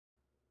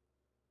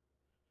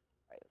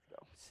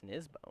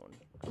Snizbone.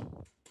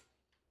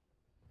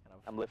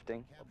 I'm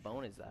lifting. What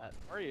bone is that?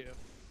 Where are you?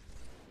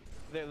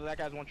 That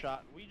guy's one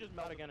shot. We just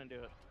melt again and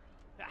do it.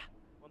 Ah,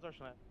 one's our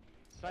snipe.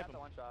 Snipe him.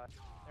 One shot.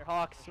 Their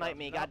Hawk sniped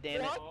me, god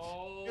damn it.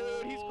 Oh,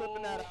 dude, he's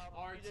clipping that out.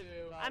 R2.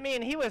 I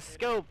mean, he was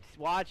scoped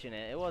watching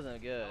it. It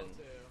wasn't good,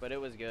 but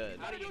it was good.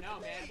 How do you know,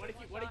 man?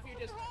 What if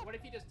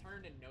you just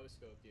turned and no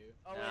scoped you?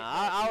 Oh,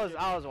 Nah,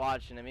 I was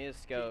watching him. He was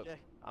scoped.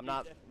 I'm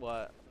not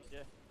what.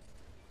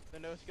 The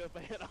no scope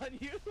I hit on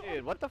you.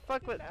 Dude, what the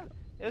fuck was?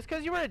 It was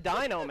because you were a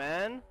dino,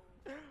 man.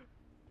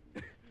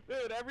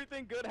 Dude,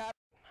 everything good happened.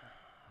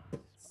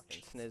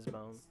 Fucking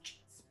Snizbone.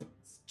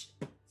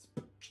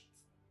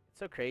 It's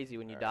so crazy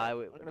when you die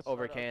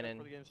over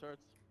cannon.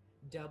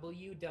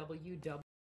 www.